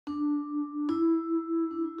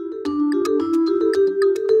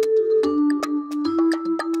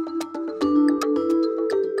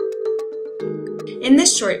In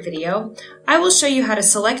this short video, I will show you how to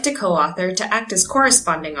select a co-author to act as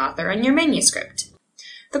corresponding author on your manuscript.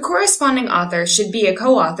 The corresponding author should be a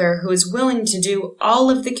co-author who is willing to do all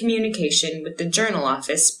of the communication with the journal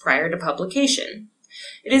office prior to publication.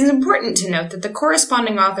 It is important to note that the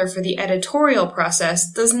corresponding author for the editorial process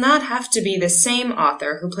does not have to be the same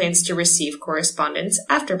author who plans to receive correspondence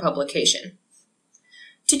after publication.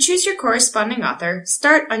 To choose your corresponding author,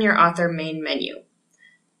 start on your author main menu.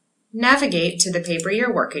 Navigate to the paper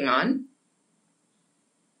you're working on.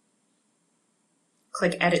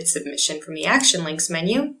 Click Edit Submission from the Action Links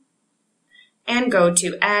menu, and go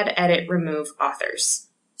to Add, Edit, Remove Authors.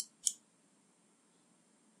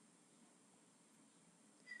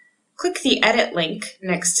 Click the Edit link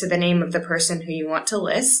next to the name of the person who you want to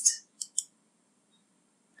list.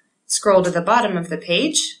 Scroll to the bottom of the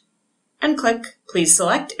page, and click Please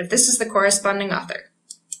select if this is the corresponding author.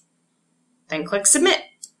 Then click Submit.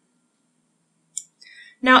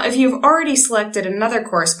 Now, if you've already selected another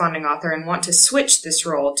corresponding author and want to switch this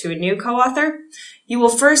role to a new co-author, you will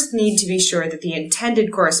first need to be sure that the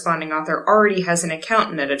intended corresponding author already has an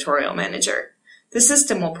account in Editorial Manager. The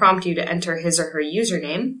system will prompt you to enter his or her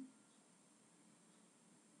username.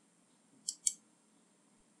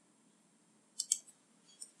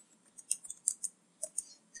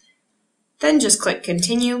 Then just click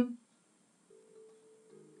Continue,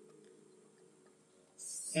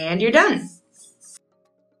 and you're done.